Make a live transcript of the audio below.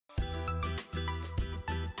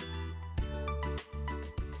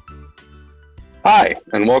Hi,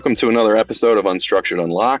 and welcome to another episode of Unstructured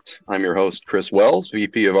Unlocked. I'm your host, Chris Wells,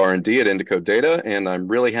 VP of R&D at Indico Data, and I'm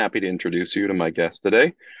really happy to introduce you to my guest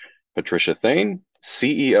today, Patricia Thaine,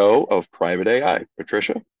 CEO of Private AI.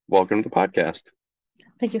 Patricia, welcome to the podcast.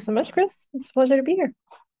 Thank you so much, Chris. It's a pleasure to be here.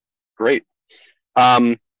 Great.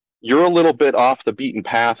 Um, you're a little bit off the beaten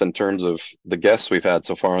path in terms of the guests we've had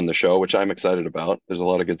so far on the show, which I'm excited about. There's a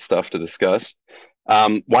lot of good stuff to discuss.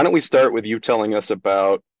 Why don't we start with you telling us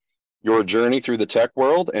about your journey through the tech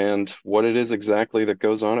world and what it is exactly that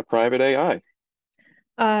goes on at Private AI.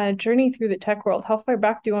 Journey through the tech world. How far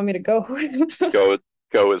back do you want me to go? Go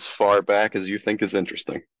go as far back as you think is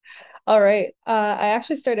interesting. All right. I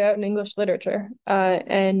actually started out in English literature,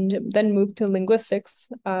 and then moved to linguistics,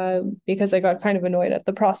 because I got kind of annoyed at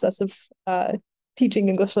the process of teaching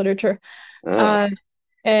English literature. Ah, Uh,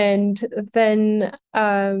 and then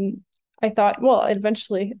I thought, well,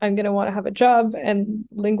 eventually I'm going to want to have a job, and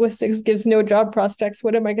linguistics gives no job prospects.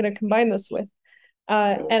 What am I going to combine this with?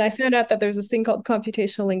 And I found out that there's this thing called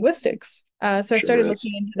computational linguistics. So I sure started is.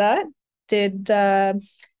 looking into that, did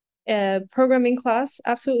a programming class,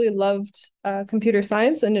 absolutely loved computer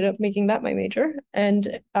science, ended up making that my major,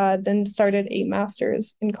 and then started a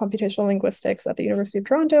master's in computational linguistics at the University of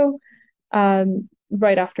Toronto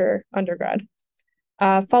right after undergrad.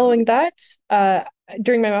 Following that,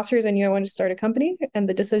 during my master's, I knew I wanted to start a company, and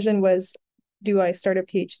the decision was, do I start a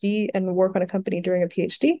PhD and work on a company during a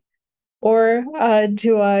PhD? Or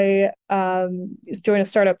do I join a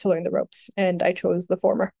startup to learn the ropes? And I chose the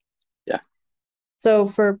former. Yeah. So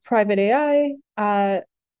for private AI,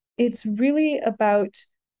 it's really about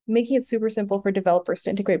making it super simple for developers to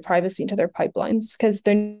integrate privacy into their pipelines because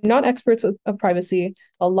they're not experts of privacy.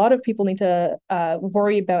 A lot of people need to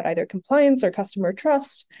worry about either compliance or customer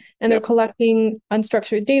trust, and they're Yep. collecting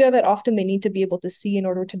unstructured data that often they need to be able to see in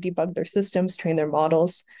order to debug their systems, train their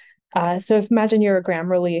models. So if imagine you're a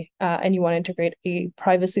Grammarly and you want to integrate a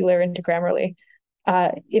privacy layer into Grammarly.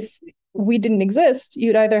 If we didn't exist,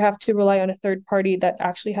 you'd either have to rely on a third party that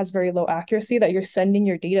actually has very low accuracy that you're sending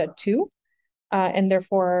your data to, and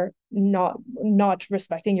therefore not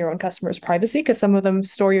respecting your own customers' privacy because some of them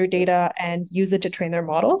store your data and use it to train their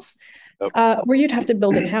models, Yep. where you'd have to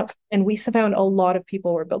build in-house. And we found a lot of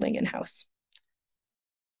people were building in-house.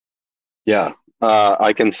 Yeah.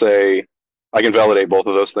 I can say I can validate both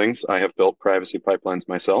of those things. I have built privacy pipelines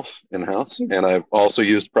myself in-house, and I've also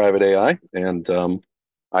used private AI, and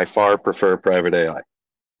I far prefer private AI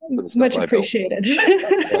for the stuff Much I built. appreciated.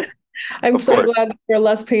 Yeah. I'm Of so course. glad you're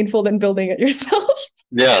less painful than building it yourself.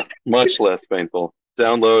 Yeah, much less painful.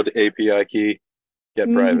 Download API key, get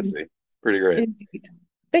Mhm. privacy. It's pretty great. Indeed.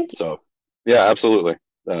 Thank So, yeah, absolutely.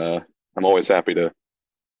 Uh, I'm always happy to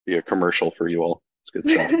be a commercial for you all. It's good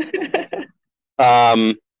stuff. you.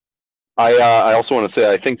 Um, I also want to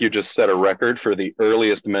say I think you just set a record for the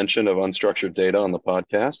earliest mention of unstructured data on the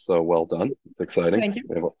podcast. So well done. It's exciting. Thank you.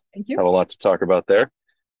 We Thank you. have a lot to talk about there.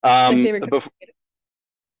 My favorite.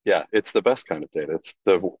 Yeah, it's the best kind of data. It's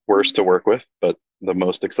the worst to work with, but the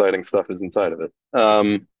most exciting stuff is inside of it.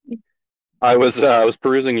 I was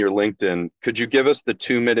perusing your LinkedIn. Could you give us the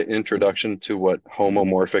 2-minute introduction to what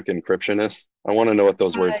homomorphic encryption is? I want to know what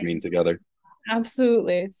those Uh, words mean together.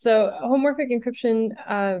 Absolutely. So homomorphic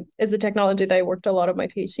encryption is a technology that I worked a lot of my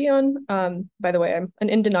PhD on. By the way, I'm an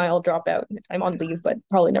in denial dropout. I'm on leave, but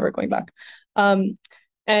probably never going back.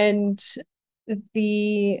 And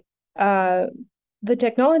the uh, the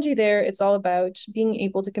technology there, it's all about being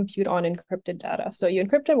able to compute on encrypted data. So you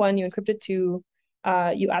encrypt it one, you encrypt it two,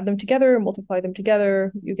 you add them together, multiply them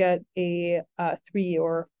together, you get a three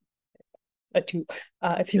or a two,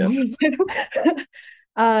 if you Yeah. multiply them.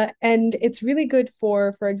 And it's really good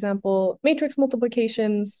for example, matrix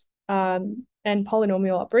multiplications and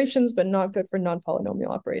polynomial operations, but not good for non-polynomial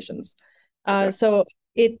operations. Okay. So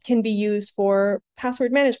it can be used for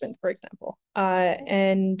password management, for example,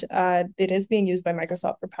 and it is being used by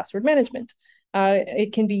Microsoft for password management.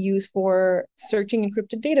 It can be used for searching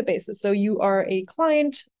encrypted databases. So you are a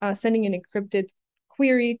client sending an encrypted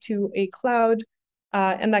query to a cloud,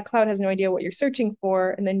 and that cloud has no idea what you're searching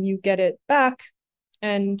for, and then you get it back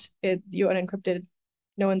and you unencrypted,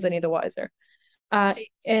 no one's any the wiser. Uh,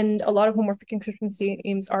 and a lot of homomorphic encryption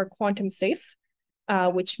schemes are quantum safe,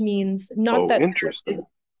 which means Oh, interesting.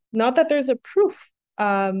 not that there's a proof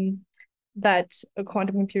that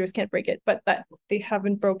quantum computers can't break it, but that they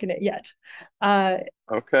haven't broken it yet. Uh,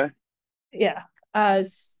 Okay. yeah. A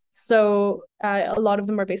lot of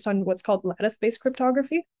them are based on what's called lattice-based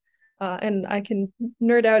cryptography. And I can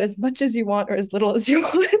nerd out as much as you want or as little as you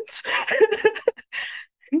want.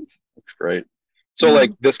 That's great. So,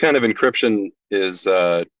 like, Mm. this kind of encryption is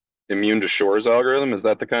immune to Shor's algorithm. Is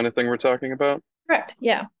that the kind of thing we're talking about? Correct.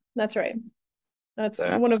 Yeah, that's right. That's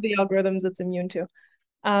one That's of the algorithms it's immune to.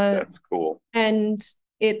 Uh, that's cool. and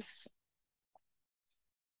it's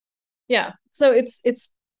yeah, so it's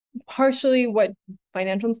partially what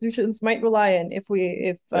financial institutions might rely on if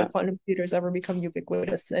Yeah. quantum computers ever become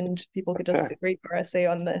ubiquitous and people could just Okay. rate RSA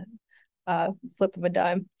on the flip of a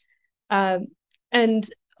dime. Um, and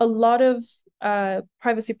a lot of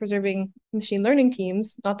privacy preserving machine learning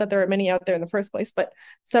teams, not that there are many out there in the first place, but Yeah.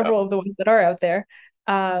 several of the ones that are out there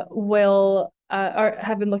will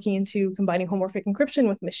have been looking into combining homomorphic encryption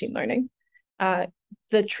with machine learning. Uh,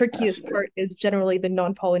 the trickiest Fascinating. part is generally the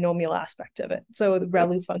non-polynomial aspect of it. So the Yep.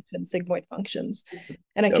 ReLU functions, sigmoid functions,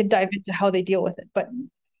 and I Yep. could dive into how they deal with it. But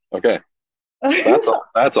Okay.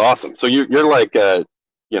 That's awesome. So you're like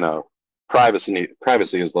you know, privacy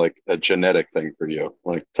is like a genetic thing for you,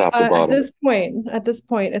 like top to at bottom. this point,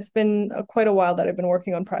 it's been quite a while that I've been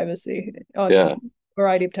working on privacy on Yeah. a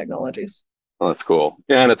variety of technologies. Well, that's cool.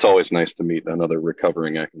 Yeah, and it's always nice to meet another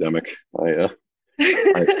recovering academic. I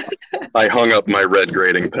I hung up my red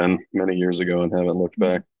grading pen many years ago and haven't looked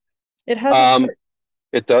back. It has its Um, perks.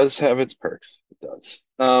 it does have its perks. It does.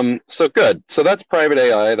 So good. So that's private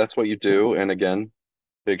AI. That's what you do. And again,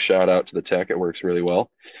 big shout out to the tech. It works really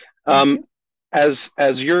well. Thank Um, you.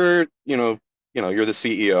 as you're, you're the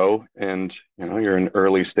CEO and you're an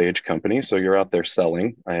early stage company, so you're out there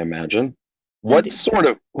selling, I imagine. What Indeed. sort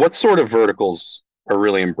of what sort of verticals are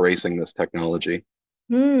really embracing this technology?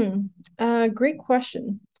 Hmm. Great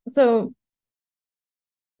question. So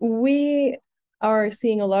we are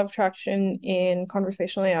seeing a lot of traction in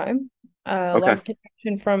conversational AI, a lot Okay. of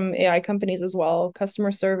traction from AI companies as well,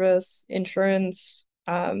 customer service, insurance,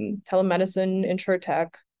 telemedicine,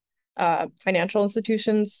 insurtech, financial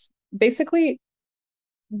institutions, basically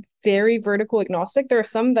very vertical agnostic. There are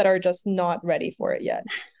some that are just not ready for it yet.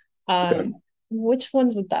 Okay. Which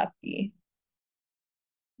ones would that be?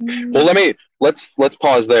 Well, Mm, let's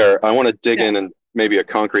pause there. I want to dig yeah. in and maybe a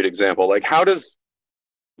concrete example. Like how does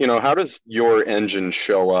your engine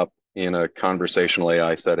show up in a conversational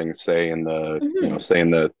AI setting, say in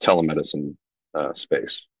Mhm. the telemedicine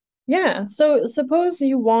space? Yeah. So suppose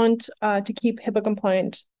you want to keep HIPAA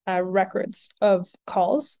compliant records of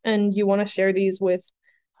calls and you want to share these with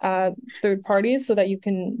third parties so that you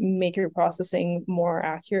can make your processing more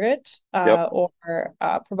accurate Yep. or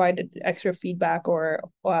provide extra feedback or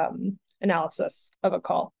analysis of a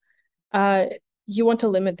call. Uh, you want to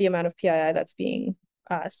limit the amount of PII that's being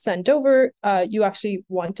sent over. You actually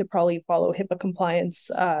want to probably follow HIPAA compliance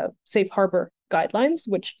safe harbor guidelines,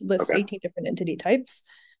 which lists Okay. 18 different entity types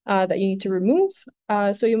that you need to remove.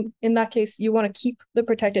 In that case, you want to keep the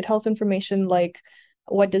protected health information like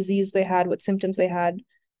what disease they had, what symptoms they had,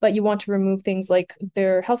 but you want to remove things like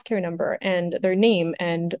their healthcare number and their name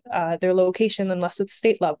and their location unless it's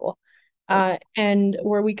state level. Yep. And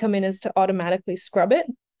where we come in is to automatically scrub it.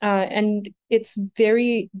 And it's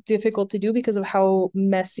very difficult to do because of how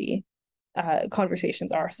messy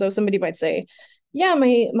conversations are. So somebody might say, "Yeah,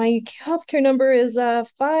 my healthcare number is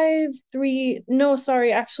 5 3. No,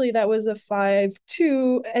 sorry, actually that was a 5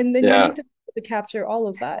 2," and then you Yeah. need to capture all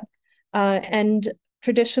of that. And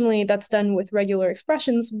traditionally, that's done with regular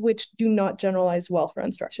expressions, which do not generalize well for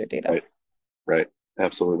unstructured data. Right. Right.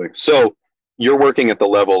 Absolutely. So you're working at the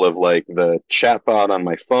level of like the chatbot on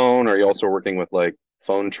my phone. Are you also working with like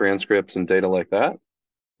phone transcripts and data like that?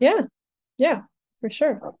 Yeah, yeah, for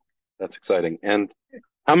sure. Oh, that's exciting. And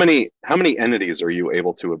how many entities are you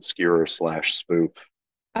able to obscure slash spoof?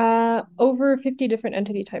 Over 50 different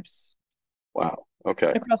entity types Wow.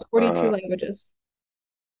 Okay. across 42 Uh, languages.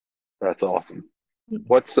 that's awesome.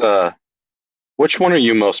 What's which one are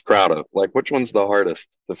you most proud of? Like which one's the hardest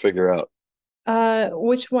to figure out?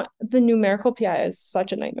 Which one? The numerical PI is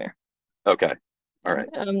such a nightmare. Okay. All right.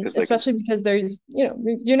 Because they can. Especially because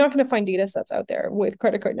you're not going to find data sets out there with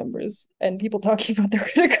credit card numbers and people talking about their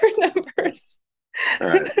credit card numbers. All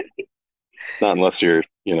right. Not unless you're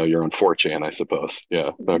on 4chan, I suppose.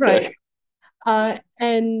 Yeah. Okay. Right.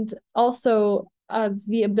 And also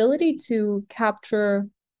the ability to capture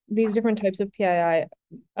these different types of PII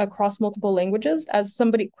across multiple languages as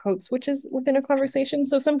somebody code switches within a conversation.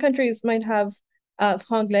 So some countries might have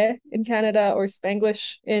franglais in Canada or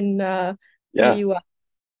Spanglish in the Yeah. US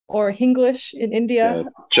or Hinglish in India. Yeah. Um,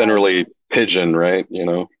 Generally pigeon, right?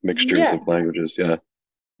 Mixtures yeah, of languages. Yeah.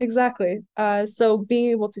 exactly. So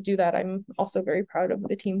being able to do that, I'm also very proud of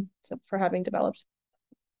the team for having developed.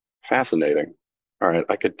 Fascinating. All right.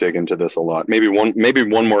 I could dig into this a lot. Maybe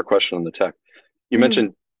one more question on the tech. You Mhm.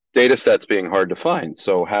 mentioned data sets being hard to find.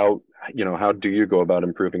 So how do you go about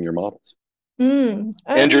improving your models? Mm.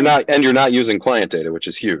 And you're not using client data, which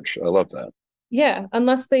is huge. I love that. Yeah,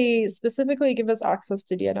 unless they specifically give us access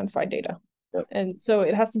to de-identified data. Yep. And so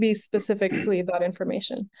it has to be specifically that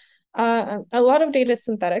information. A lot of data is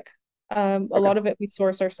synthetic. A Okay. lot of it we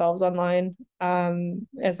source ourselves online,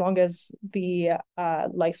 as long as the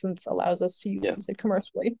license allows us to Yeah. use it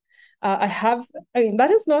commercially. I mean, that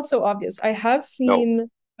is not so obvious. I have No.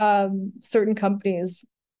 seen certain companies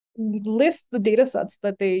list the data sets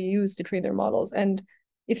that they use to train their models. And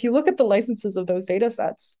if you look at the licenses of those data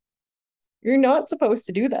sets, you're not supposed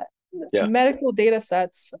to do that. Yeah. Medical data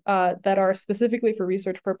sets that are specifically for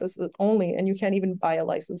research purposes only, and you can't even buy a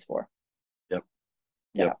license for. Yep.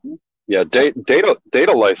 Yeah. Yep. Yeah.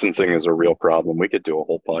 Data licensing is a real problem. We could do a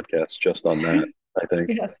whole podcast just on that, I think.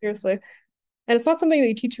 Yeah, seriously. And it's not something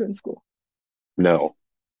they teach you in school. No,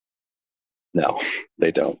 no,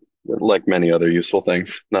 they don't. Like many other useful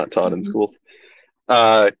things not taught in Mhm. schools.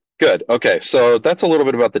 Uh, Good. Okay, so that's a little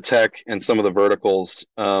bit about the tech and some of the verticals.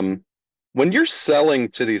 When you're selling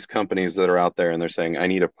to these companies that are out there and they're saying, "I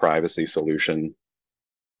need a privacy solution,"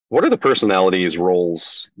 what are the personalities,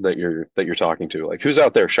 roles that you're talking to? Like, who's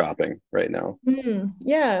out there shopping right now?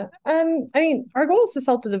 Yeah. I mean, our goal is to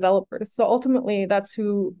sell to developers. So ultimately, that's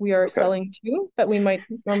who we are Okay. selling to, but we might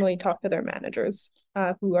normally talk to their managers,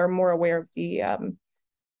 who are more aware of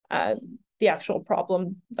uh, the actual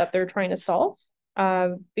problem that they're trying to solve,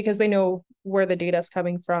 because they know where the data is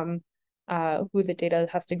coming from, who the data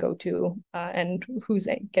has to go to, and who's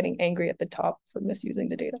getting angry at the top for misusing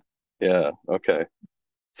the data. Yeah. Okay.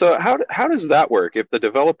 So how does that work? If the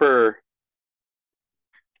developer,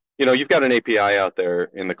 you've got an API out there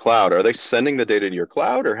in the cloud, are they sending the data to your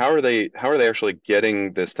cloud, or how are they actually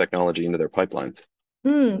getting this technology into their pipelines?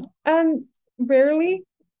 Mm, rarely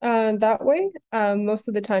that way. Most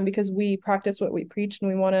of the time, because we practice what we preach and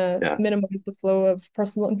we want to Yeah. minimize the flow of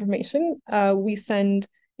personal information, we send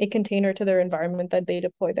a container to their environment that they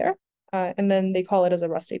deploy there, and then they call it as a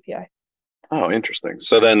REST API. Oh, interesting.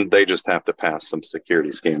 So then they just have to pass some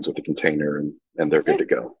security scans with the container and they're good Yeah, to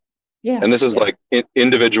go. yeah, And this is yeah. like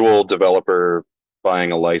individual developer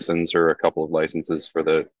buying a license or a couple of licenses for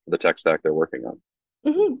the tech stack they're working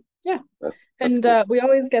on. Yeah. That's And cool. we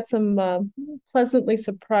always get some pleasantly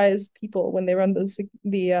surprised people when they run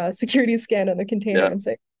the security scan on the container Yeah. and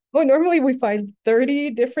say, "Oh, normally we find 30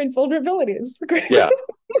 different vulnerabilities." Yeah.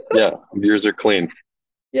 Yeah. Yours are clean.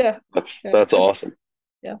 Yeah, yeah, That's awesome.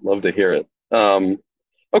 yeah. Love to hear it.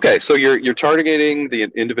 Okay, so you're targeting the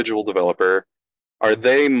individual developer. Are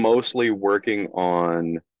they mostly working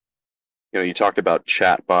on, you talked about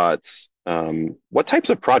chatbots. What types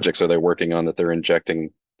of projects are they working on that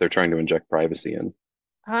they're trying to inject privacy in?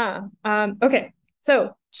 Okay.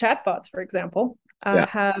 So chatbots, for example, Yeah,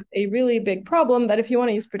 have a really big problem that if you want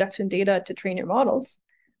to use production data to train your models,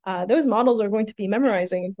 those models are going to be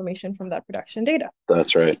memorizing information from that production data.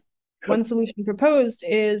 that's right. Yep, One solution proposed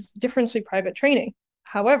is differentially private training.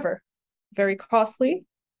 However, very costly,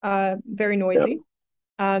 very yep, noisy,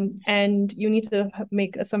 and you need to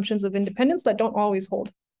make assumptions of independence that don't always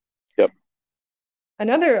hold. yep.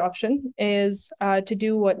 Another option is to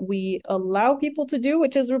do what we allow people to do,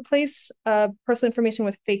 which is replace personal information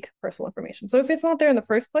with fake personal information. So if it's not there in the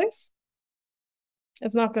first place,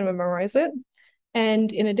 it's not going to memorize it.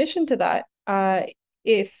 And in addition to that,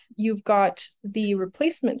 if you've got the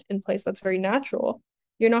replacement in place that's very natural,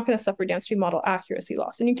 you're not going to suffer downstream model accuracy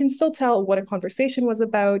loss. And you can still tell what a conversation was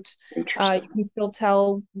about. You Interesting. can still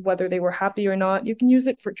tell whether they were happy or not. You can use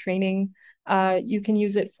it for training. You can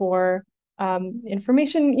use it for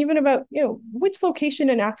information even about which location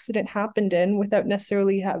an accident happened in without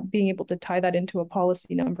necessarily being able to tie that into a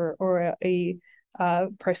policy number or a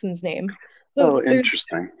person's name. So Oh,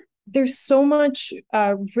 interesting. there's so much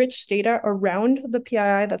rich data around the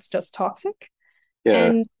PII that's just toxic. Yeah,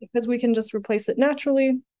 And because we can just replace it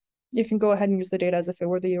naturally, you can go ahead and use the data as if it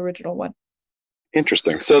were the original one.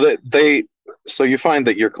 interesting. So you find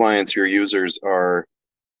that your clients, your users are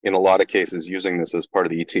in a lot of cases using this as part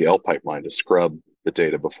of the ETL pipeline to scrub the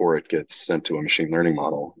data before it gets sent to a machine learning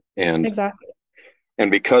model. Exactly.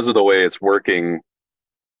 And because of the way it's working,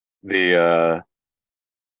 the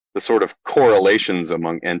the sort of correlations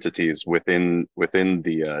among entities within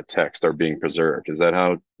the text are being preserved. Is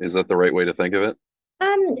that the right way to think of it?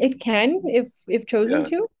 It can, if chosen Yeah.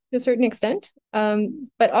 to a certain extent.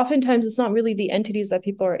 But oftentimes it's not really the entities that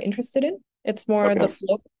people are interested in. It's more the Okay.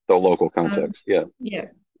 flow. The local Um, context. Yeah. yeah,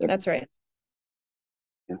 Yep. that's right.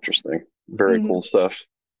 Interesting. Very Hmm. cool stuff.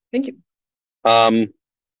 Thank you. Um,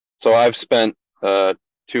 so I've spent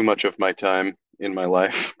too much of my time in my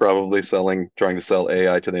life probably trying to sell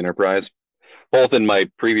AI to the enterprise, both in my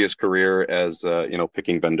previous career as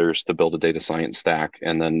picking vendors to build a data science stack,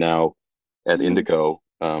 and then now at Mhm. Indico.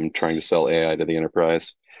 trying to sell AI to the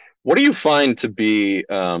enterprise. What do you find to be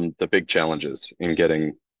the big challenges in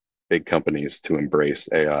getting big companies to embrace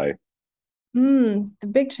AI? The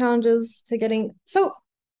big challenges to getting so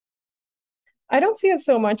I don't see it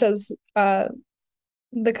so much as the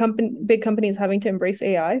big companies having to embrace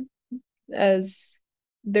AI as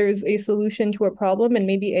there's a solution to a problem and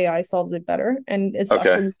maybe AI solves it better, and it's that Okay.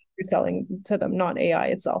 solution you're selling to them, not AI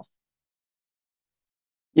itself.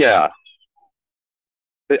 Yeah.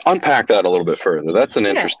 Unpack that a little bit further. That's an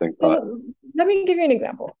Yeah. interesting thought. So let me give you an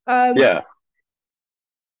example. Yeah.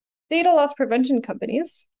 Data loss prevention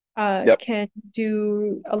companies Yep. can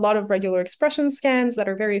do a lot of regular expression scans that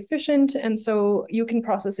are very efficient. And so you can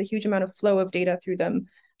process a huge amount of flow of data through them.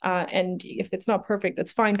 And if it's not perfect,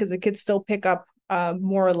 it's fine because it could still pick up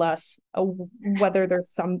more or less whether there's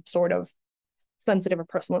some sort of sensitive or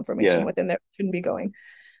personal information Yeah. within there that shouldn't be going.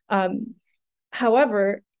 Um,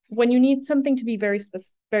 However, when you need something to be very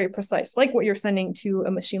precise, like what you're sending to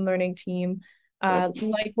a machine learning team, Yep.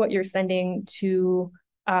 like what you're sending to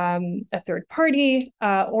a third party,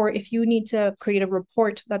 or if you need to create a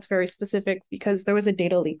report that's very specific because there was a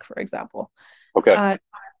data leak, for example, Okay. uh,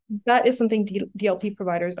 that is something DLP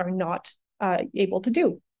providers are not able to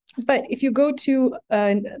do. But if you go to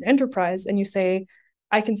an enterprise and you say,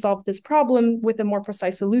 I can solve this problem with a more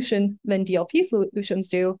precise solution than DLP solutions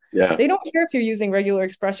do, Yeah. As they don't care if you're using regular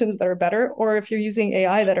expressions that are better or if you're using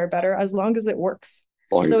AI that are better, as long as it works.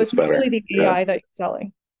 long as So it's it's really better. the Yeah. AI that you're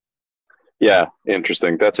selling. Yeah.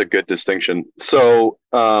 Interesting. That's a good distinction. So,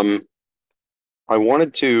 I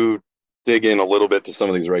wanted to dig in a little bit to some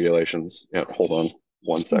of these regulations. Yeah. Hold on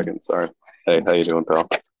one second. Sorry. Hey, how you doing, pal?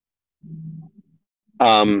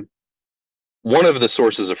 Um, One of the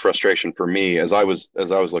sources of frustration for me as I was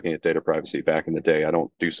looking at data privacy back in the day, I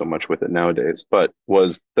don't do so much with it nowadays, but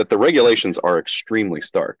was that the regulations are extremely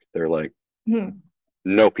stark. They're like Mm-hmm.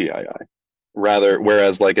 no PII. Rather,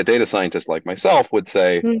 whereas like a data scientist like myself would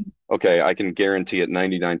say, okay, I can guarantee at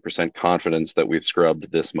 99% confidence that we've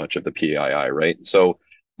scrubbed this much of the PII, right? So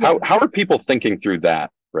Yeah. how are people thinking through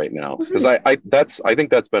that right now? Because Mm-hmm. I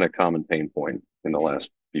think that's been a common pain point in the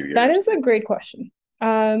last few That years. is a great question.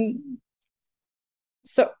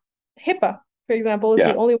 So HIPAA, for example, is the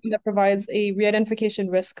Yeah. only one that provides a re-identification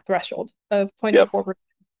risk threshold of Yep. 0.04%.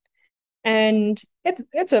 And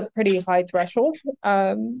it's a pretty high threshold.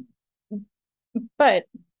 But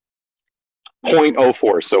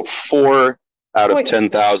 0.04. So four out of point,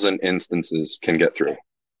 10,000 instances can get through.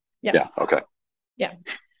 yeah, Yeah. Okay. yeah.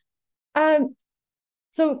 Um,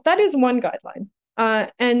 so that is one guideline.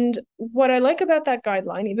 And what I like about that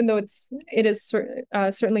guideline, even though it is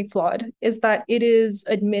certainly flawed, is that it is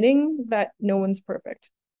admitting that no one's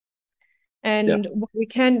perfect. Yeah. And what we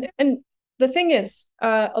can, and the thing is,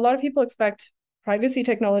 a lot of people expect privacy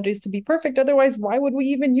technologies to be perfect. Otherwise, why would we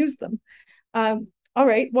even use them? All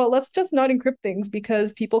right, well, let's just not encrypt things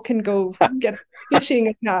because people can go get phishing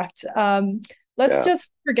attacked. Let's Yeah.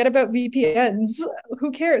 just forget about VPNs.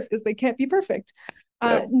 Who cares? Because they can't be perfect.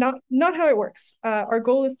 Yep. Not how it works. Our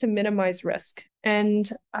goal is to minimize risk, and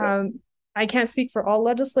Yep. I can't speak for all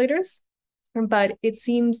legislators, but it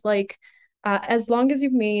seems like as long as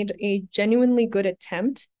you've made a genuinely good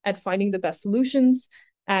attempt at finding the best solutions,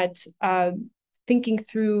 at thinking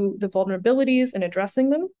through the vulnerabilities and addressing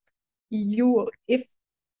them, if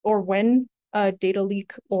or when a data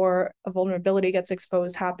leak or a vulnerability gets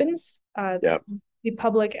exposed happens, Yep. the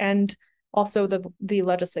public and also the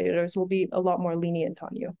legislators will be a lot more lenient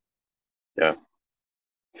on you. Yeah.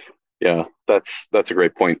 Yeah. That's a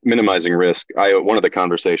great point. Minimizing risk. One of the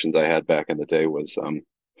conversations I had back in the day was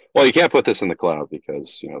well, you can't put this in the cloud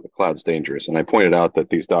because, the cloud's dangerous. And I pointed out that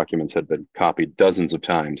these documents had been copied dozens of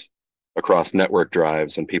times across network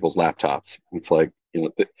drives and people's laptops. It's like,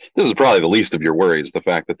 this is probably the least of your worries, the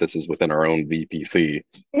fact that this is within our own VPC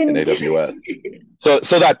in And AWS.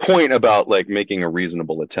 So that point about like making a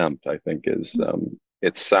reasonable attempt, I think is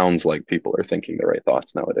it sounds like people are thinking the right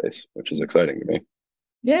thoughts nowadays, which is exciting to me.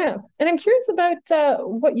 yeah, and I'm curious about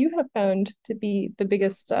what you have found to be the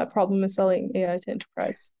biggest problem in selling AI to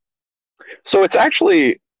enterprise. So it's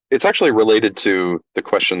actually related to the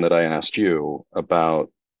question that I asked you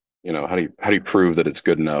about, how do you prove that it's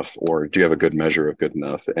good enough, or do you have a good measure of good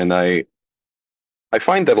enough? And I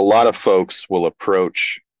find that a lot of folks will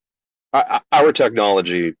approach our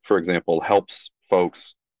technology, for example, helps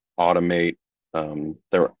folks automate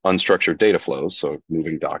their unstructured data flows, so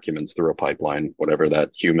moving documents through a pipeline, whatever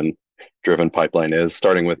that human-driven pipeline is,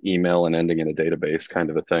 starting with email and ending in a database,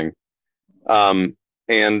 kind of a thing. Um,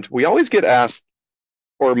 and we always get asked,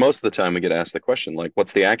 or most of the time, we get asked the question, like,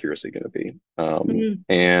 what's the accuracy going to be? Mhm.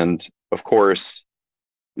 And of course,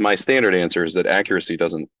 my standard answer is that accuracy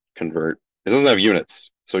doesn't convert. It doesn't have units,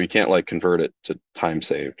 so you can't like convert it to time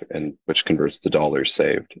saved, and which converts to dollars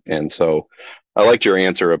saved. And so, I liked your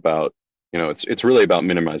answer about, it's really about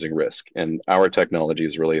minimizing risk, and our technology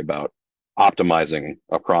is really about optimizing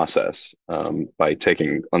a process by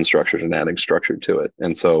taking unstructured and adding structured to it.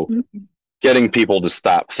 And so, Mhm. getting people to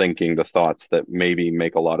stop thinking the thoughts that maybe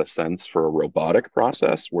make a lot of sense for a robotic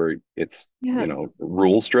process where it's, Yeah,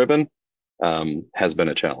 rules driven, has been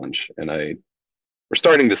a challenge. And we're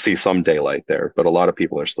starting to see some daylight there, but a lot of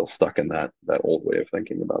people are still stuck in that old way of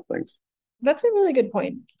thinking about things. that's a really good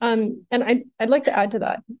point. And I'd like to add to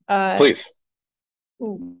that. Please.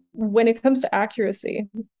 When it comes to accuracy,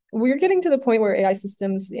 we're getting to the point where AI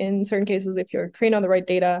systems, in certain cases, if you're trained on the right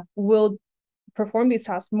data, will perform these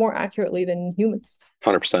tasks more accurately than humans.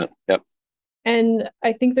 100%. Yep. And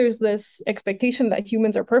I think there's this expectation that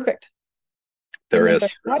humans are perfect. There Humans are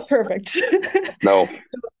is. not perfect. No,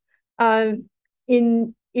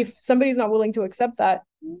 In if somebody's not willing to accept that,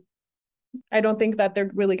 I don't think that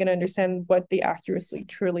they're really going to understand what the accuracy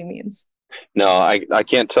truly means. no, I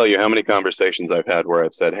can't tell you how many conversations I've had where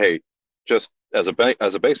I've said, hey, just as a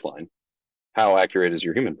baseline, how accurate is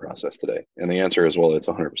your human process today? And the answer is, well, it's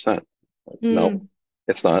 100%. No, Mm.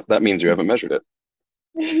 it's not. That means you haven't measured it.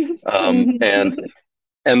 Um, Mhm. and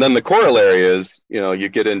and then the corollary is, you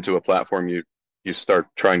get into a platform, you start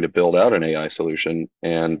trying to build out an AI solution,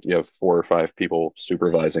 and you have four or five people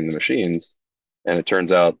supervising the machines, and it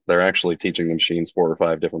turns out they're actually teaching the machines four or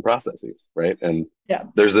five different processes, right? And Yeah.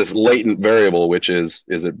 there's this latent variable, which is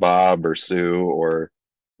it Bob or Sue or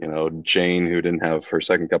Jane, who didn't have her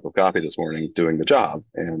second cup of coffee this morning, doing the job,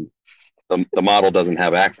 and the model doesn't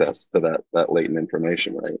have access to that latent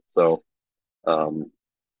information, right? So um,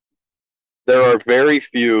 there are very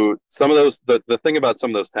few, some of those, the thing about some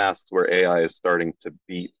of those tasks where AI is starting to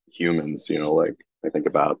beat humans, like I think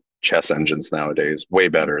about chess engines nowadays, way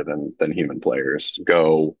better than human players.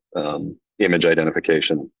 Go, image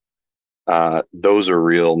identification. Those are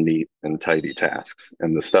real neat and tidy tasks.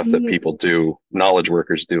 And the stuff that Mhm. people do, knowledge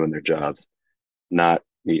workers do in their jobs, not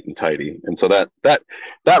neat and tidy. And so that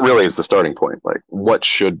really is the starting point. Like, what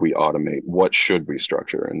should we automate? What should we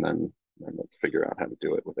structure? And then let's figure out how to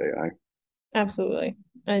do it with AI. Absolutely.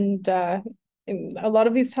 And a lot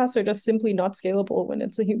of these tasks are just simply not scalable when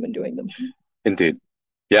it's a human doing them. So, Indeed.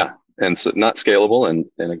 Yeah. And so not scalable and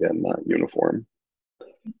again, not uniform.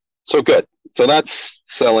 So good. So that's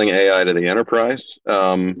selling AI to the enterprise.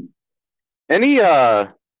 Any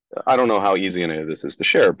I don't know how easy any of this is to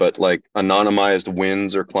share, but like anonymized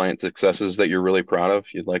wins or client successes that you're really proud of,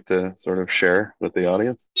 you'd like to sort of share with the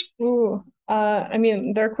audience? I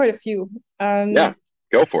mean, there are quite a few. Yeah,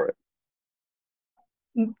 go for it.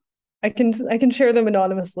 I can share them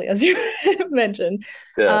anonymously, as you mentioned.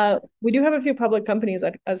 Yeah, We do have a few public companies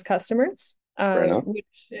as customers, fair enough. which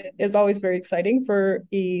is always very exciting for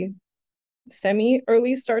a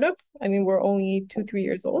semi-early startup. I mean, we're only 2, 3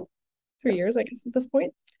 years old, 3 years, I guess, at this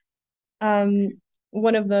point. Um,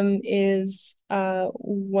 one of them is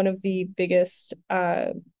one of the biggest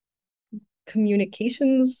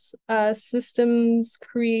communications systems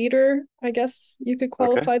creator, I guess you could Okay.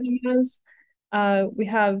 qualify them as. We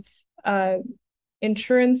have uh,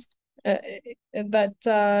 insurance uh,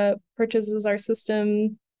 that purchases our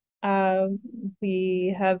system. Uh,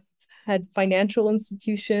 we have had financial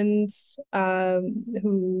institutions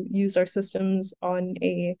who use our systems on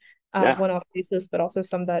a Yeah. one-off basis, but also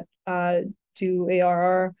some that do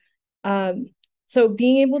ARR. So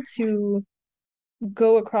being able to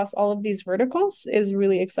go across all of these verticals is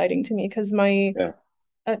really exciting to me because my Yeah.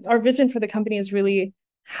 our vision for the company is really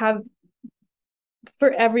have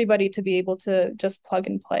for everybody to be able to just plug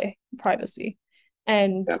and play privacy.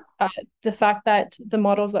 And Yeah. the fact that the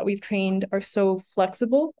models that we've trained are so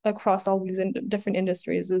flexible across all these different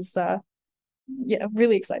industries is, yeah,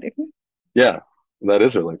 really exciting. Yeah. That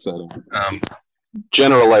is really exciting.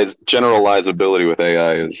 Generalizability with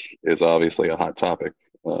AI is obviously a hot topic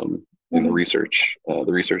in Mhm. the research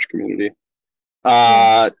community. Yeah.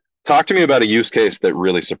 Uh, Talk to me about a use case that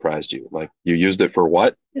really surprised you. Like you used it for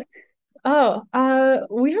what? Oh,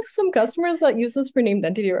 we have some customers that use this for named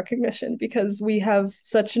entity recognition because we have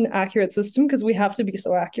such an accurate system because we have to be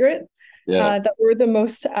so accurate. Yeah. That we're the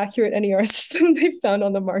most accurate NER system they've found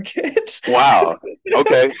on the market. Wow.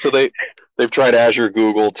 Okay. So they've tried Azure,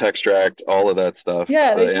 Google, Textract, all of that stuff.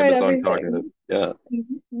 Yeah, they tried Amazon Cognitive. everything. Yeah,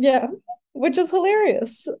 Yeah, which is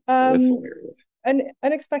hilarious. that is hilarious. An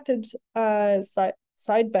unexpected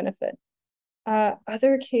side benefit.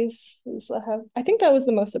 Other cases that have, I think that was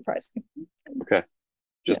the most surprising. Okay. Yeah,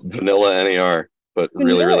 Just vanilla NER, but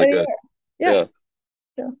really, vanilla really good. anywhere. Yeah, Yeah,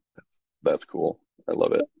 yeah. that's cool. I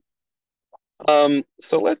love it.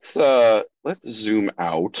 So let's zoom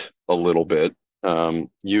out a little bit.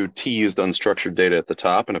 You teased unstructured data at the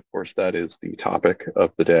top, and of course that is the topic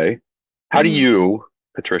of the day. How do Mhm. you,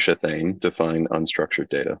 Patricia Thaine, define unstructured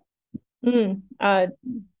data? Mm.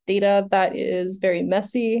 Data that is very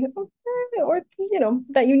messy, or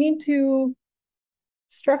that you need to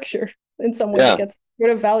structure in some way to Yeah, get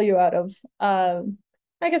sort of value out of.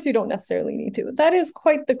 I guess you don't necessarily need to. That is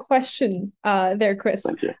quite the question, there, Chris.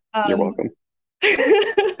 thank you. You're Um, welcome.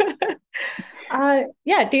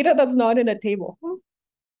 yeah, data that's not in a table.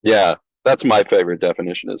 Yeah, that's my favorite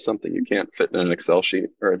definition is something you can't fit in an Excel sheet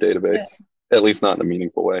or a Yeah. database, at least not in a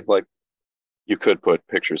meaningful way. Like you could put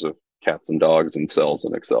pictures of cats and dogs and cells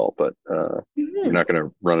in Excel, but you're Mhm. not going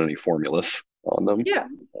to run any formulas on them. Yeah,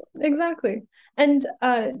 exactly. And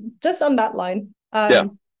just on that line, Yeah,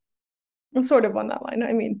 sort of on that line.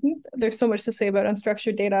 I mean, there's so much to say about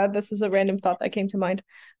unstructured data. This is a random thought that came to mind.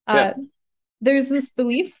 yeah, Uh, there's this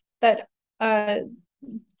belief that uh,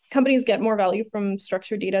 companies get more value from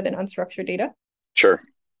structured data than unstructured data. sure.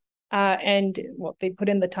 And well, they put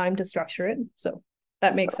in the time to structure it. So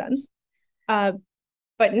that makes sense. Uh,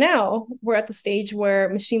 but now we're at the stage where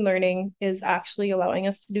machine learning is actually allowing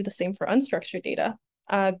us to do the same for unstructured data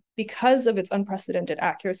because of its unprecedented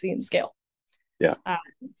accuracy and scale. Yeah, Uh,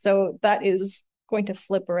 so that is going to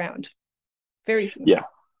flip around very soon. yeah,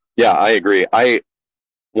 yeah. I agree. I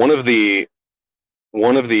one of the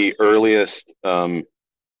one of the earliest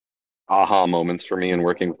aha moments for me in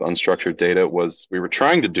working with unstructured data was we were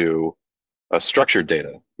trying to do a structured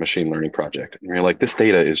data machine learning project. And we are like, this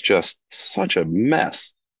data is just such a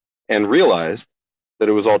mess. And realized that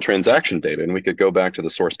it was all transaction data. And we could go back to the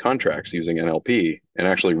source contracts using NLP and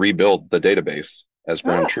actually rebuild the database as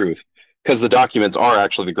ground Ah, truth. Because the documents are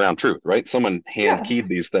actually the ground truth, right? Someone hand yeah. keyed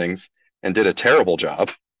these things and did a terrible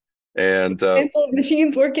job. And Handful of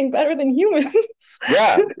machines working better than humans.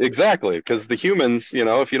 yeah, exactly. Because the humans,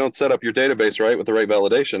 if you don't set up your database right with the right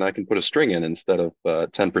validation, I can put a string in instead of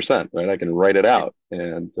 10%, right? I can write it out.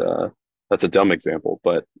 And that's a dumb example,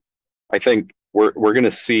 but I think we're going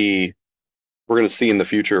to see in the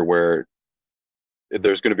future where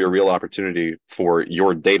there's going to be a real opportunity for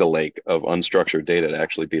your data lake of unstructured data to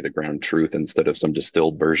actually be the ground truth instead of some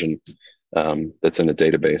distilled version that's in a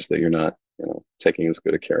database that you're not, taking as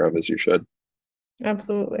good a care of as you should.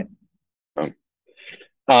 Absolutely. Um,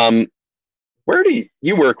 um, where do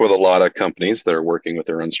you work with a lot of companies that are working with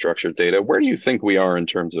their unstructured data? Where do you think we are in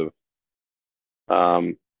terms of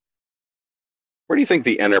um, where do you think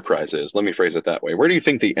the enterprise is? Let me phrase it that way. Where do you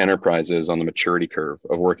think the enterprise is on the maturity curve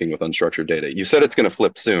of working with unstructured data? You said it's going to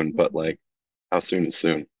flip soon, but like, how soon is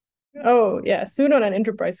soon? Oh, yeah, soon on an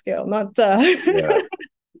enterprise scale, not Yeah,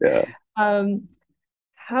 yeah, um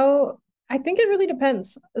how I think it really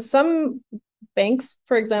depends. Some banks,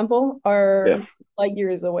 for example, yeah. are light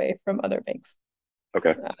years away from other banks.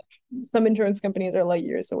 Okay, Uh, some insurance companies are light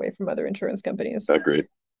years away from other insurance companies. agreed.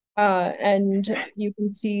 And you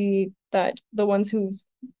can see that the ones who've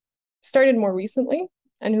started more recently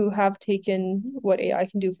and who have taken what AI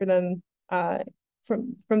can do for them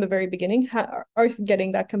from the very beginning are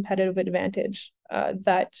getting that competitive advantage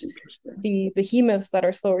that Interesting. the behemoths that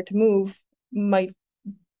are slower to move might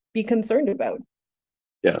be concerned about.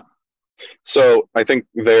 Yeah. So I think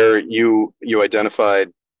there you identified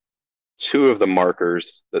two of the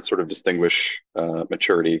markers that sort of distinguish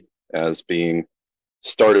maturity as being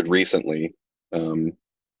started recently,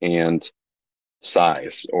 and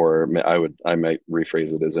size, or I might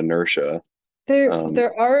rephrase it as inertia. Um,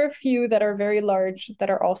 There are a few that are very large that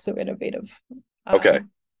are also innovative. okay, There are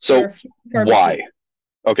so far between. why?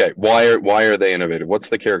 Okay, why are they innovative? What's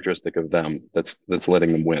the characteristic of them that's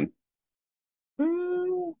letting them win?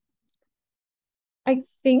 Mm, I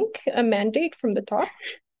think a mandate from the top.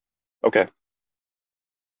 Okay,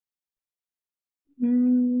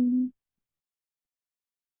 Mm,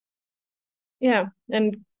 yeah,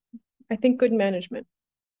 and I think good management.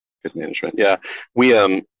 good management. Yeah, we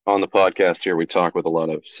on the podcast here we talk with a lot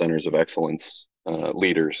of centers of excellence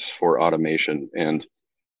leaders for automation, and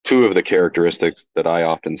two of the characteristics that I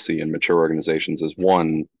often see in mature organizations is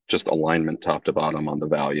one, just alignment top to bottom on the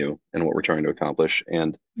value and what we're trying to accomplish,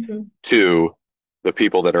 and Mhm. two, the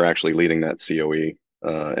people that are actually leading that COE.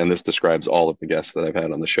 And this describes all of the guests that I've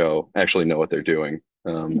had on the show actually know what they're doing,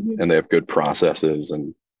 Mhm. and they have good processes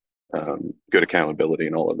and good accountability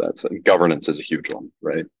and all of that. So governance is a huge one,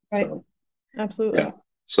 right? Right. So Absolutely. yeah,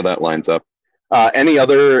 so that lines up. Any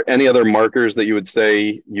other markers that you would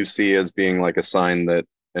say you see as being like a sign that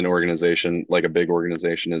an organization, like a big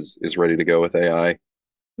organization, is ready to go with AI?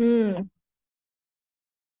 Mm.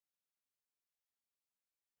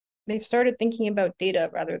 they've started thinking about data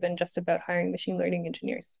rather than just about hiring machine learning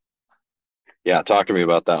engineers. Yeah, talk to me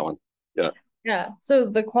about that one. Yeah. Yeah. So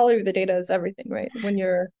the quality of the data is everything, right? When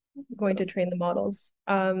you're going to train the models.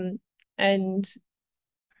 And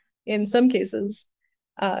in some cases,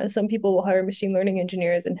 some people will hire machine learning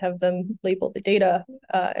engineers and have them label the data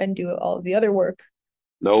and do all of the other work.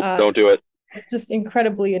 Nope, Uh, don't do it. it's just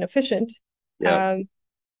incredibly inefficient. Yeah, Um,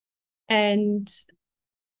 and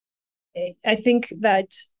I think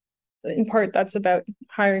that in part that's about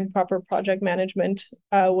hiring proper project management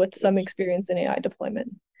with it some is. experience in AI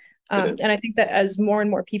deployment. It is. And I think that as more and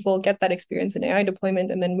more people get that experience in AI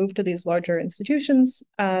deployment and then move to these larger institutions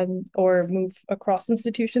or move across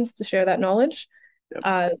institutions to share that knowledge, Yep.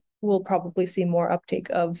 uh, we'll probably see more uptake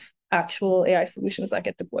of actual AI solutions that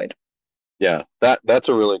get deployed. Yeah, that's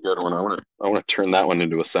a really good one. I want to turn that one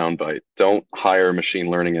into a soundbite. Don't hire machine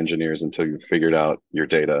learning engineers until you've figured out your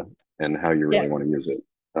data and how you Yeah, really want to use it.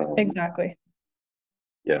 exactly.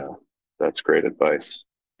 Yeah, that's great advice.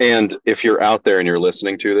 And if you're out there and you're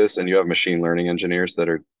listening to this and you have machine learning engineers that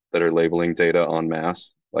are labeling data en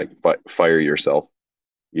masse, like fire yourself.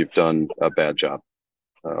 You've done a bad job.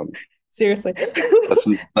 Um, Seriously. that's that's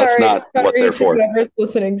Sorry, not what sorry they're to for. whoever's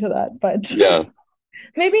listening to that, but Yeah,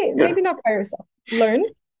 yeah, maybe not fire yourself. Learn,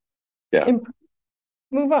 yeah. improve,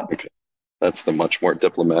 move on. Okay. That's the much more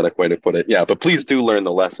diplomatic way to put it. Yeah, but please do learn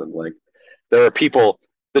the lesson. Like there are people,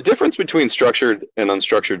 the difference between structured and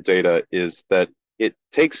unstructured data is that it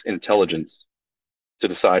takes intelligence to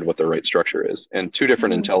decide what the right structure is, and two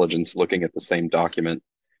different Mhm. intelligence looking at the same document.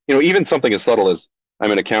 Even something as subtle as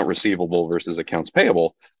I'm an account receivable versus accounts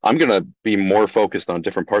payable, I'm going to be more focused on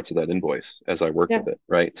different parts of that invoice as I work Yeah, with it,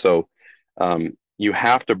 right? So you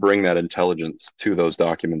have to bring that intelligence to those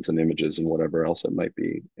documents and images and whatever else it might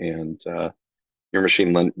be. And your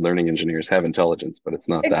learning engineers have intelligence, but it's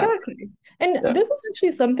not that. exactly. And Yeah, this is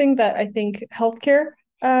actually something that I think healthcare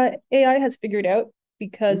AI has figured out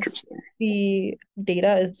because interesting. the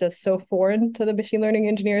data is just so foreign to the machine learning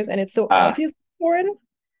engineers and it's so Ah, obvious foreign.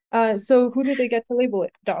 So who do they get to label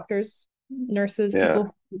it? Doctors, nurses, yeah,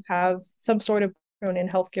 people who have some sort of background in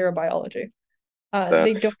healthcare or biology.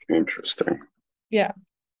 They don't, that's interesting. yeah,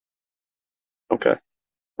 Okay.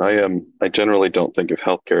 I generally don't think of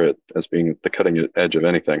healthcare as being at the cutting edge of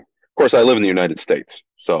anything. Of course, I live in the United States,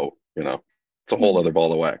 so it's a whole other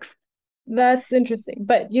ball of wax. that's interesting.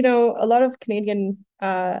 But you know, a lot of Canadian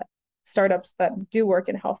startups that do work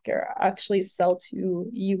in healthcare actually sell to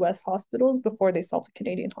US hospitals before they sell to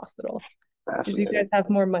Canadian hospitals because you guys Fascinating. have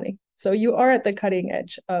more money. So you are at the cutting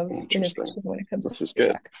edge of Interesting. innovation when it comes This is to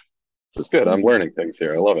good. tech. This is good. I'm Mhm. learning things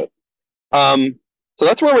here. I love it. Um, so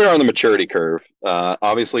that's where we are on the maturity curve.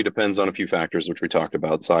 Obviously, depends on a few factors, which we talked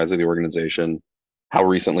about: size of the organization, how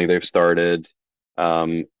recently they've started,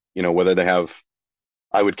 um, whether they have.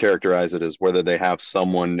 I would characterize it as whether they have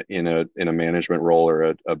someone in a management role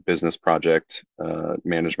or a business project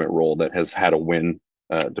management role that has had a win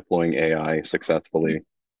deploying AI successfully.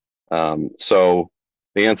 So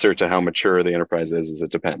the answer to how mature the enterprise is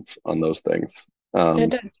it depends on those things. It Um,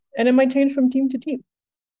 does. And it might change from team to team.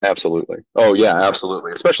 absolutely. Oh yeah,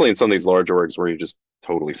 absolutely. Especially in some of these large orgs where you're just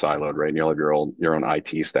totally siloed, right? And you'll have your own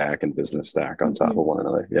IT stack and business stack on top Mhm. of one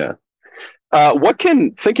another. Yeah.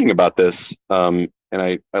 Thinking about this, and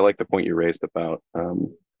I like the point you raised about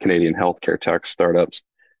Canadian healthcare tech startups.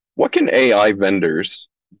 What can AI vendors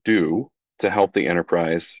do to help the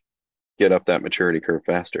enterprise get up that maturity curve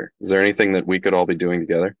faster? Is there anything that we could all be doing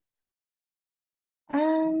together?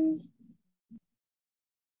 Um,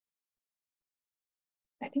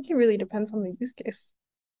 I think it really depends on the use case.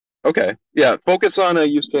 Okay. Yeah. Focus on a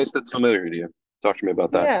use case that's familiar to you. Talk to me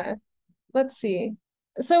about that. Yeah, let's see.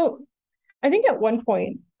 So I think at one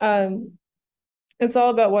point, it's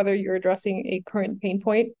all about whether you're addressing a current pain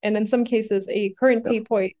point, and in some cases, a current Yeah. pain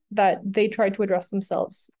point that they tried to address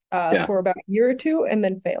themselves Yeah. for about a year or two and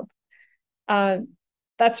then failed. Um,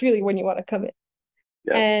 that's really when you want to come in.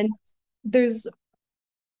 Yeah. And there's,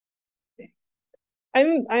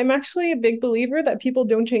 I'm actually a big believer that people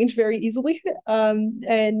don't change very easily,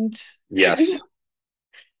 and Yes.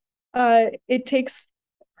 it takes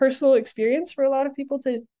personal experience for a lot of people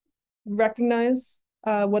to recognize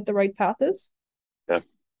what the right path is.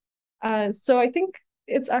 Yeah. So I think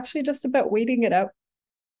it's actually just about waiting it out.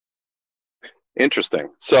 Interesting.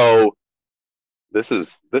 So this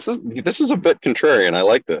is a bit contrarian. I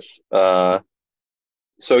like this.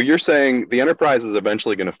 So you're saying the enterprise is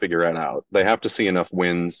eventually going to figure it out. They have to see enough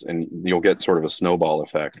wins, and you'll get sort of a snowball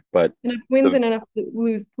effect. But Enough wins the and enough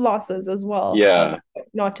lose losses as well of yeah, what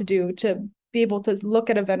not to do to be able to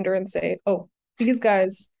look at a vendor and say, oh, these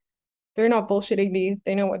guys, they're not bullshitting me.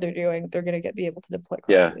 They know what they're doing. They're going to be able to deploy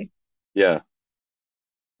yeah, correctly. Yeah,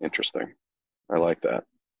 interesting. I like that.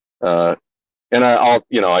 Uh, and I'll,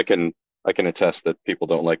 I can attest that people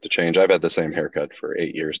don't like to change. I've had the same haircut for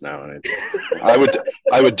 8 years now, and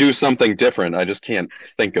I would do something different. I just can't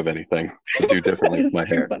think of anything to do That differently with is my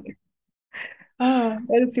too hair. funny.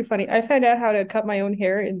 That is too funny. I found out how to cut my own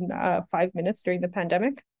hair in 5 minutes during the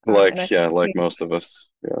pandemic. And I Yeah, like most of us.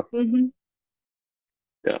 Yeah, Mhm.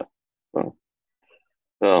 yeah. Oh,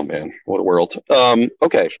 oh man, what a world.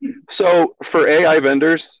 Okay, so for AI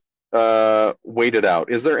vendors, wait it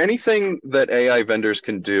out. Is there anything that AI vendors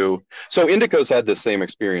can do? So Indico's had this same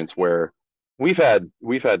experience where we've had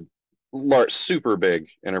large, super big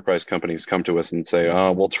enterprise companies come to us and say,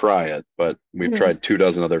 "Oh, we'll try it," but we've Mhm. tried 2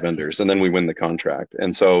 dozen other vendors, and then we win the contract.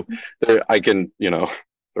 And so I can,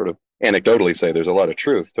 sort of anecdotally say there's a lot of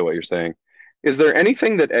truth to what you're saying. Is there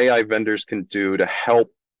anything that AI vendors can do to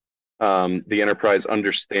help the enterprise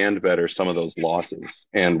understand better some of those losses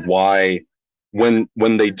and why when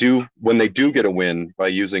they do get a win by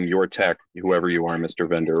using your tech, whoever you are, Mr.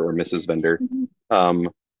 Vendor or Mrs. Vendor, Mhm. um,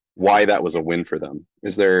 why that was a win for them? Mhm.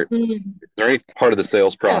 Is there any part of the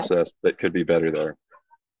sales Yeah. process that could be better there?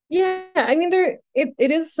 Yeah, I mean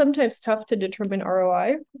it is sometimes tough to determine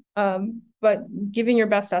ROI, but giving your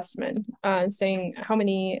best estimate, saying how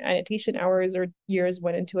many annotation hours or years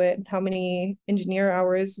went into it, how many engineer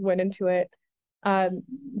hours went into it, um,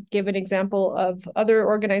 give an example of other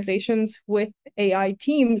organizations with AI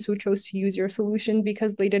teams who chose to use your solution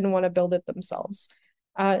because they didn't want to build it themselves.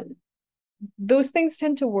 Uh, those things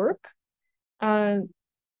tend to work, uh,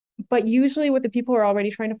 but usually with the people who are already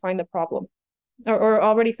trying to find the problem or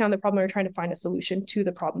already found the problem or trying to find a solution to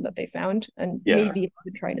the problem that they found and Yeah, maybe have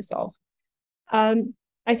been trying to solve. Um,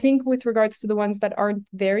 I think with regards to the ones that aren't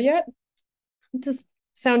there yet, just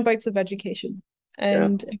sound bites of education, yeah,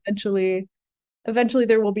 and eventually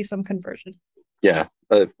there will be some conversion. yeah.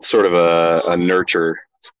 Sort of a nurture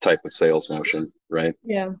type of sales motion, right?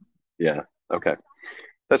 Yeah. Yeah. Okay.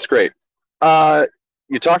 That's great. Uh,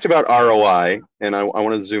 you talked about ROI, and I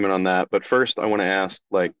want to zoom in on that. But first, I want to ask,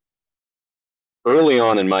 like, early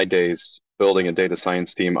on in my days building a data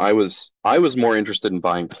science team, I was more interested in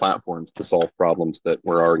buying platforms to solve problems that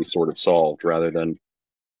were already sort of solved, rather than,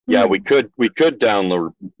 yeah, Hmm. we could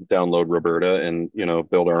download Roberta and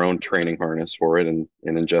build our own training harness for it and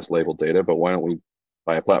ingest labeled data. But why don't we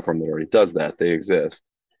buy a platform that already does that? They exist.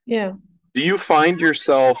 Yeah. Do you find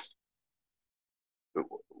yourself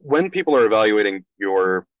when people are evaluating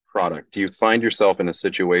your product, do you find yourself in a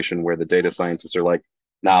situation where the data scientists are like,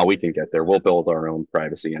 "Nah, we can get there. We'll build our own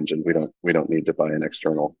privacy engine. We don't need to buy an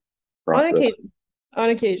external On process." occasion. On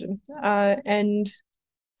occasion. And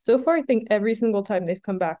so far, I think every single time they've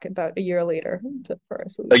come back about a year later for a A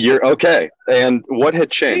solution. year, okay. And what had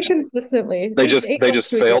Pretty changed? consistently, eight eight They months just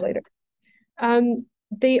to a year failed. later. Um,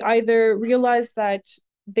 they either realized that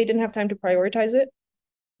they didn't have time to prioritize it,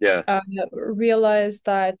 Yeah, realized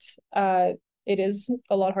that it is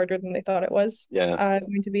a lot harder than they thought it was yeah,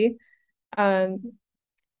 going to be. Um,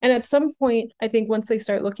 and at some point, I think once they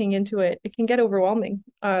start looking into it, it can get overwhelming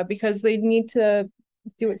because they need to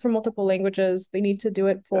do it for multiple languages. They need to do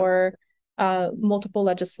it yeah. for multiple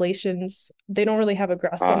legislations. They don't really have a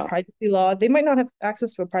grasp on Ah, privacy law. They might not have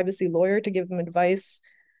access to a privacy lawyer to give them advice.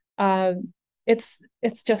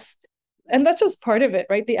 It's just, and that's just part of it,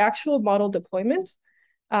 right? The actual model deployment,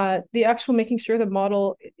 the actual making sure the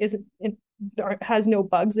model isn't has no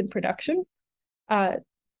bugs in production. Uh,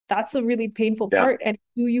 that's a really painful yeah. part. And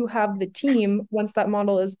do you have the team once that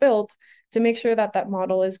model is built to make sure that that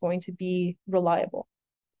model is going to be reliable?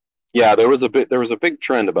 Yeah, there was a big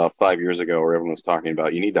trend about 5 years ago where everyone was talking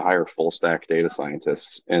about you need to hire full stack data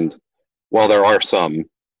scientists. And while there are some,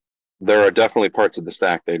 there are definitely parts of the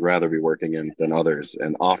stack they'd rather be working in than others,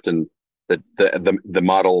 and often the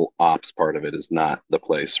model ops part of it is not the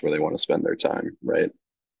place where they want to spend their time, right?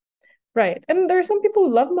 Right. And there are some people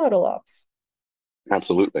who love model ops.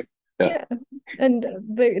 Absolutely. Yeah, Yeah. And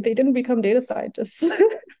they didn't become data scientists.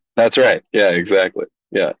 that's right. Yeah, exactly.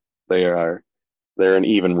 Yeah, they are they're an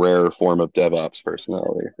even rarer form of DevOps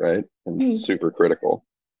personality, right? And Hmm. super critical.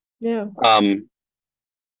 Yeah. Um,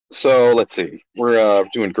 so let's see. We're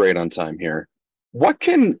doing great on time here. What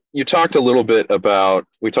can you talked a little bit about?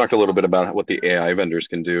 We talked a little bit about what the AI vendors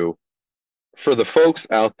can do for the folks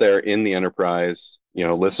out there in the enterprise,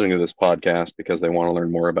 listening to this podcast because they want to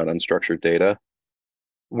learn more about unstructured data.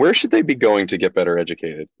 Where should they be going to get better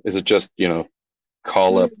educated? Is it just,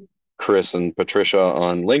 call up Mm. Chris and Patricia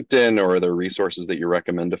on LinkedIn, or are there resources that you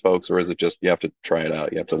recommend to folks, or is it just you have to try it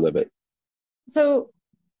out, you have to live it? So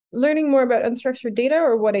learning more about unstructured data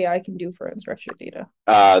or what AI can do for unstructured data.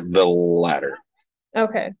 The latter.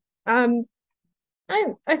 Okay. Um,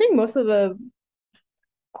 I think most of the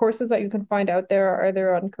courses that you can find out there are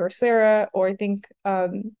either on Coursera, or I think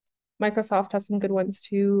Microsoft has some good ones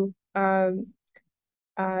too, Udemy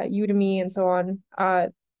and so on.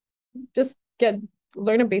 Just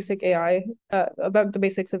learn a basic AI, about the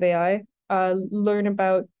basics of AI. Learn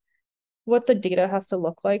about what the data has to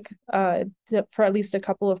look like for at least a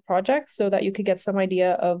couple of projects, so that you could get some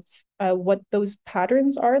idea of what those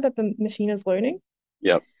patterns are that the machine is learning.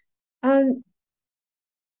 Yep. Um,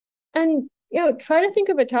 and try to think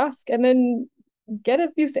of a task and then get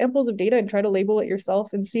a few samples of data and try to label it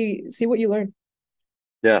yourself and see what you learn.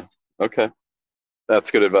 Yeah. Okay.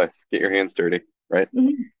 That's good advice. Get your hands dirty, right?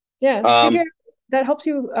 Mhm. Yeah, Um, that helps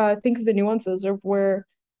you think of the nuances of where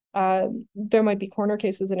there might be corner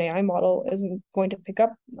cases an AI model isn't going to pick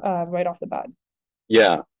up right off the bat.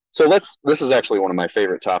 yeah. So this is actually one of my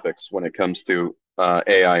favorite topics when it comes to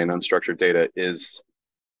AI and unstructured data is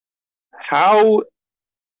how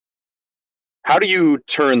how do you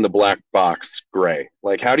turn the black box gray?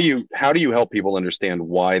 Like how do you help people understand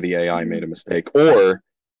why the AI made a Mhm. mistake or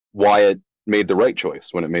why it made the right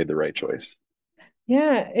choice when it made the right choice?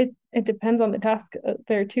 Yeah, it depends on the task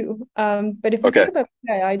there too. But if we think Okay. about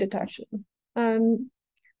PII detection, um,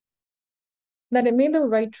 that it made the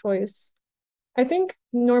right choice. I think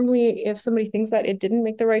normally if somebody thinks that it didn't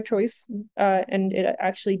make the right choice, and it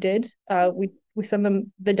actually did, we send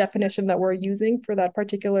them the definition that we're using for that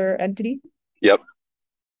particular entity. Yep.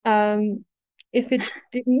 Um, if it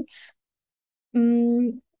didn't,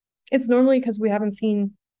 mm, it's normally because we haven't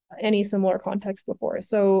seen any similar context before.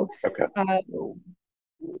 So, Okay. uh,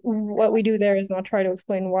 what we do there is not try to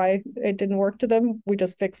explain why it didn't work to them. We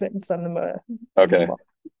just fix it and send them a new Okay. model.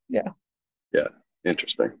 Yeah. Yeah.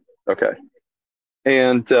 Interesting. Okay.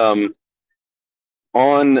 And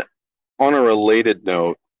on on a related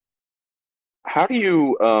note, how do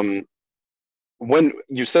you when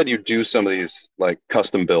you said you do some of these like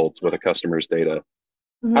custom builds with a customer's data,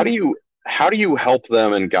 how do Mhm. you how do you help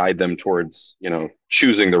them and guide them towards,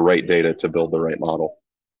 choosing the right data to build the right model?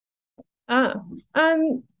 Ah,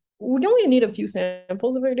 we only need a few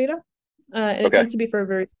samples of our data. And it Okay. tends to be for a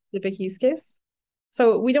very specific use case.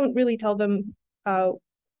 So we don't really tell them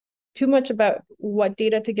too much about what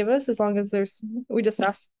data to give us, as long as we just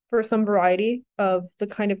ask for some variety of the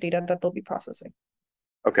kind of data that they'll be processing.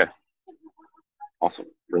 Okay. Awesome.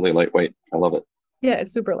 Really lightweight. I love it. Yeah,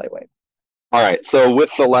 it's super lightweight. All right. So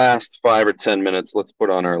with the last 5 or 10 minutes, let's put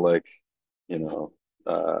on our like, you know,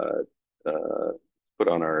 uh, uh, put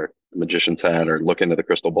on our magician's hat or look into the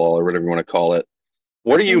crystal ball or whatever you want to call it.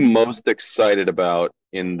 What are you Mhm. most excited about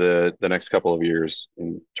in the next couple of years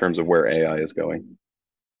in terms of where AI is going?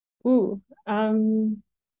 Ooh,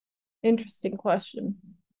 interesting question.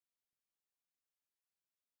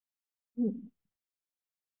 Hmm.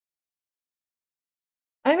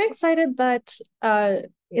 I'm excited that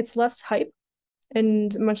it's less hype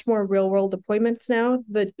and much more real world deployments now.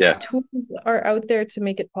 The Yeah. tools are out there to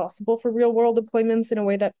make it possible for real world deployments in a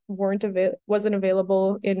way that wasn't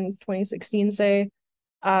available in 2016, say.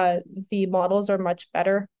 Uh, the models are much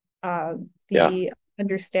better. Yeah. The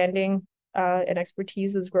understanding and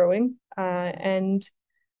expertise is growing. And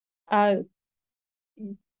uh,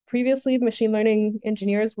 previously, machine learning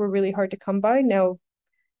engineers were really hard to come by. Now,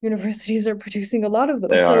 universities are producing a lot of them.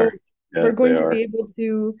 They So are. Yeah, we're they going to are. be able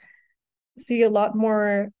to see a lot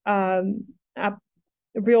more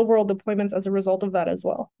real world deployments as a result of that as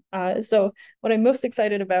well. So what I'm most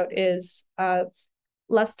excited about is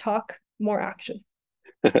less talk, more action.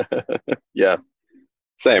 Yeah,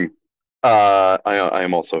 same. I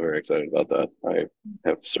am also very excited about that. I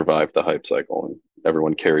have survived the hype cycle, and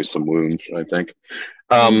everyone carries some wounds, I think.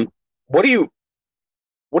 Um, Mm. what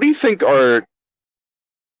do you think are,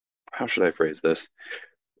 how should I phrase this?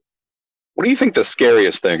 What do you think the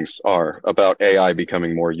scariest things are about AI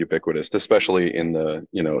becoming more ubiquitous, especially in the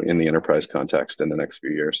enterprise context in the next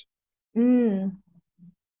few years? Mm.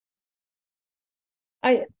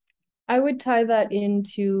 I I would tie that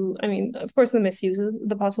into, I mean, of course,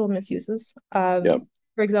 the possible misuses. Yep.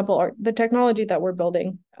 For example, the technology that we're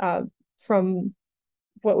building, from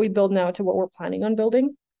what we build now to what we're planning on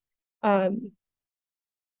building, um,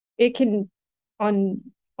 it can on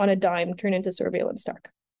on a dime turn into surveillance tech.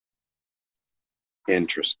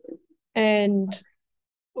 Interesting. And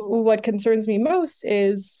what concerns me most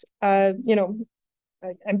is, I'm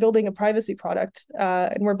building a privacy product,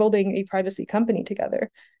 and we're building a privacy company together.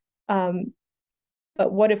 Um,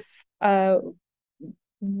 but what if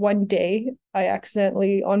one day I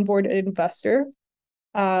accidentally onboard an investor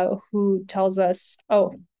who tells us,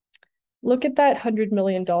 "Oh, look at that $100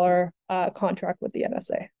 million contract with the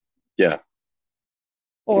NSA." Yeah.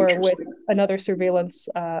 or with Interesting. another surveillance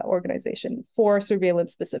organization for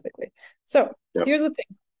surveillance specifically. So Yep. here's the thing.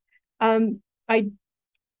 Um, I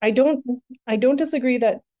I don't disagree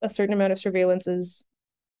that a certain amount of surveillance is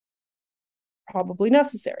probably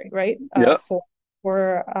necessary, right? Yeah.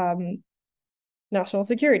 For national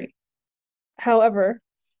security. However,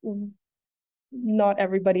 not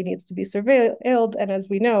everybody needs to be surveilled, and as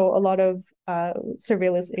we know, a lot of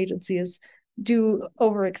surveillance agencies do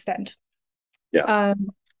overextend. Yeah.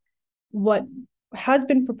 What has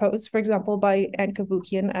been proposed, for example, by Anne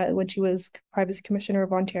Cavoukian when she was Privacy Commissioner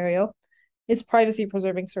of Ontario, is privacy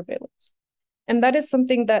preserving surveillance. And that is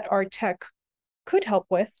something that our tech could help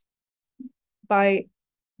with by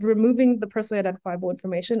removing the personally identifiable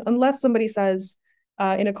information, unless somebody says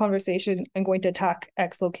in a conversation, I'm going to attack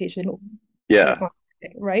X location with Yeah. my,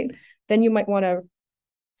 right? Then you might want to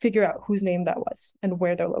figure out whose name that was and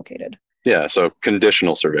where they're located. Yeah. So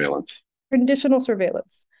conditional surveillance. Conditional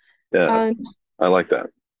surveillance. Yeah. Um, I like that.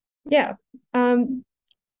 yeah.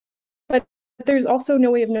 But there's also no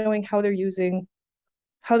way of knowing how they'd be using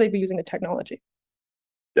the technology.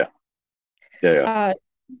 Yeah. Yeah. Yeah.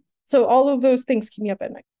 So all of those things keep me up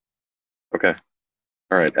at night. Okay.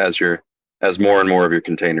 All right. As more and more of your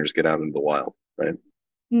containers get out into the wild, right?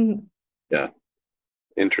 Mm-hmm. Yeah.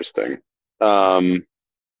 Interesting. Um,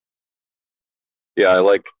 yeah, I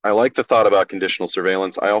like the thought about conditional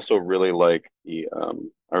surveillance. I also really like the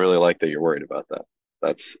I really like that you're worried about that.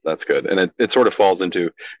 That's good. And it sort of falls into,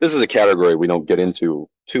 this is a category we don't get into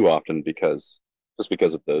too often because of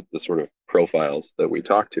the sort of profiles that we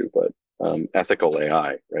talk to, but ethical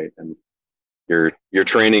AI, right? And your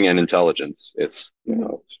training and intelligence. It's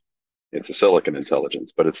it's a silicon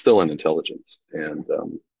intelligence, but it's still an intelligence. And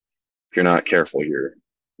if you're not careful, your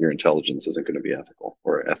intelligence isn't going to be ethical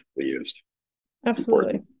or ethically used. It's Absolutely.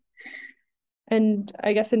 important. And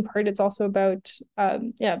I guess in part it's also about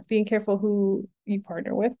being careful who you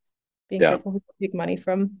partner with, being Yeah, careful who you take money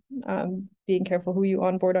from, being careful who you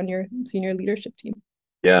onboard on your senior leadership team.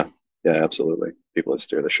 yeah, yeah, absolutely. People that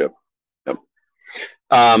steer the ship. Yep.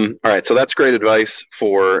 All right, so that's great advice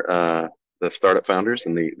for the startup founders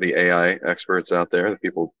and the AI experts out there, the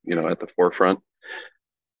people at the forefront.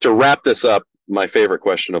 To wrap this up, my favorite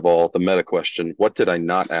question of all, the meta question: what did I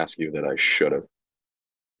not ask you that I should have?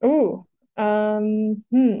 Oh,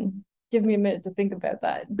 give me a minute to think about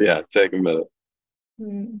that. Yeah, take a minute.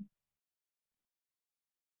 Hmm.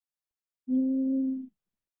 Hmm.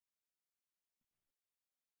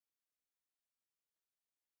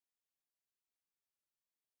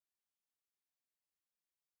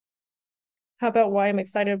 How about why I'm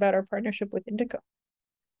excited about our partnership with Indico?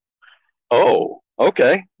 Oh,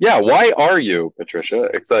 okay. Yeah, why are you, Patricia,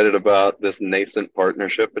 excited about this nascent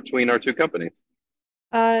partnership between our two companies?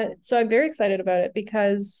 So I'm very excited about it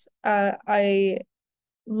because I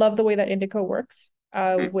love the way that Indico works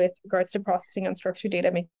Hmm, with regards to processing unstructured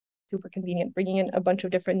data, making it super convenient, bringing in a bunch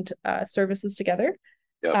of different services together,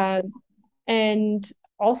 yep. uh, and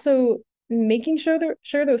also making sure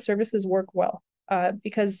those services work well.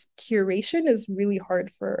 Because curation is really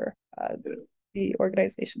hard for the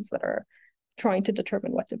organizations that are trying to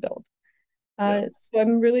determine what to build. Yeah. So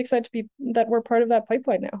I'm really excited to be that we're part of that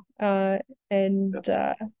pipeline now, Yeah. and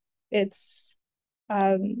it's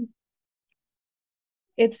um,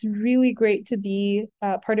 it's really great to be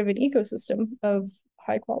part of an ecosystem of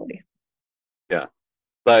high quality. Yeah.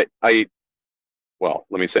 But well,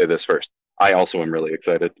 let me say this first. I also am really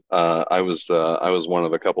excited. I was one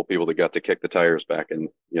of a couple people that got to kick the tires back in,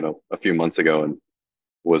 a few months ago and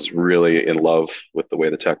was really in love with the way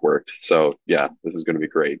the tech worked. So yeah, this is going to be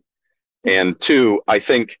great. And two, I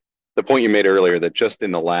think the point you made earlier that just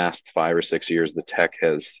in the last 5 or 6 years, the tech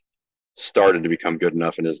has started to become good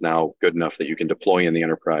enough and is now good enough that you can deploy in the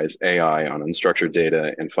enterprise AI on unstructured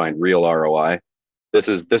data and find real ROI. This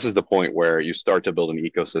is the point where you start to build an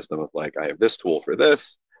ecosystem of like, I have this tool for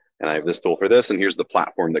this, and I have this tool for this, and here's the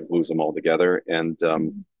platform that glues them all together. And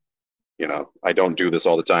I don't do this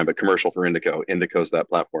all the time, but commercial for Indico. Indico's that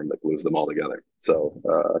platform that glues them all together. So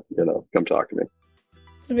come talk to me.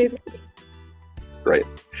 It's amazing. Great.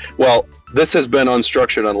 Well, this has been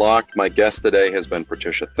Unstructured Unlocked. My guest today has been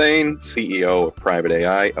Patricia Thaine, CEO of Private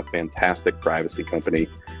AI, a fantastic privacy company.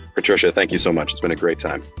 Patricia, thank you so much. It's been a great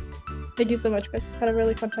time. Thank you so much, Chris. Had a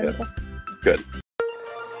really fun time Yeah. as well. Good.